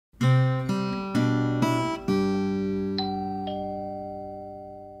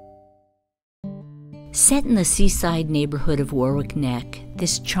Set in the seaside neighborhood of Warwick Neck,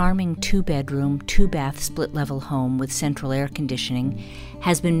 this charming 2-bedroom, 2-bath split-level home with central air conditioning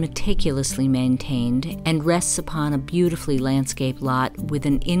has been meticulously maintained and rests upon a beautifully landscaped lot with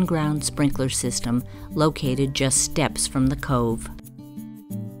an in-ground sprinkler system located just steps from the cove.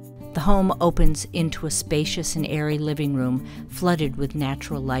 The home opens into a spacious and airy living room flooded with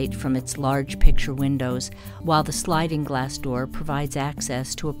natural light from its large picture windows, while the sliding glass door provides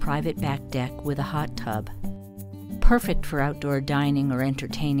access to a private back deck with a hot tub. Perfect for outdoor dining or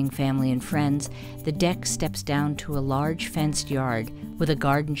entertaining family and friends, the deck steps down to a large fenced yard with a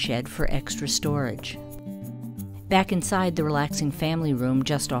garden shed for extra storage. Back inside, the relaxing family room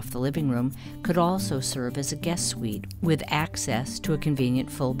just off the living room could also serve as a guest suite with access to a convenient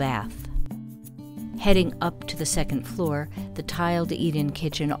full bath. Heading up to the second floor, the tiled eat-in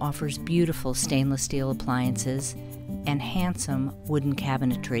kitchen offers beautiful stainless steel appliances and handsome wooden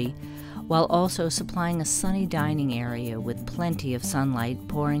cabinetry, while also supplying a sunny dining area with plenty of sunlight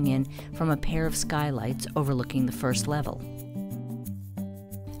pouring in from a pair of skylights overlooking the first level.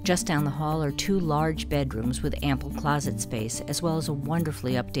 Just down the hall are 2 large bedrooms with ample closet space, as well as a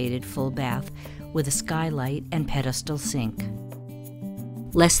wonderfully updated full bath with a skylight and pedestal sink.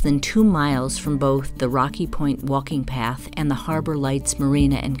 Less than 2 miles from both the Rocky Point walking path and the Harbor Lights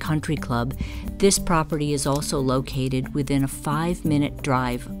Marina and Country Club, this property is also located within a 5-minute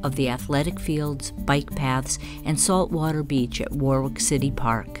drive of the athletic fields, bike paths, and saltwater beach at Warwick City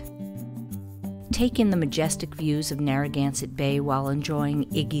Park. Take in the majestic views of Narragansett Bay while enjoying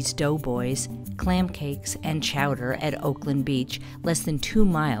Iggy's Doughboys, clam cakes, and chowder at Oakland Beach, less than 2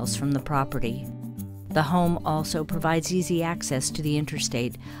 miles from the property. The home also provides easy access to the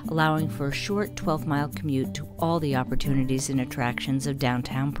interstate, allowing for a short 12-mile commute to all the opportunities and attractions of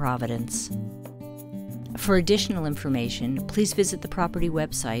downtown Providence. For additional information, please visit the property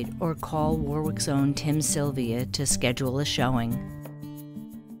website or call Warwick's own Tim Sylvia to schedule a showing.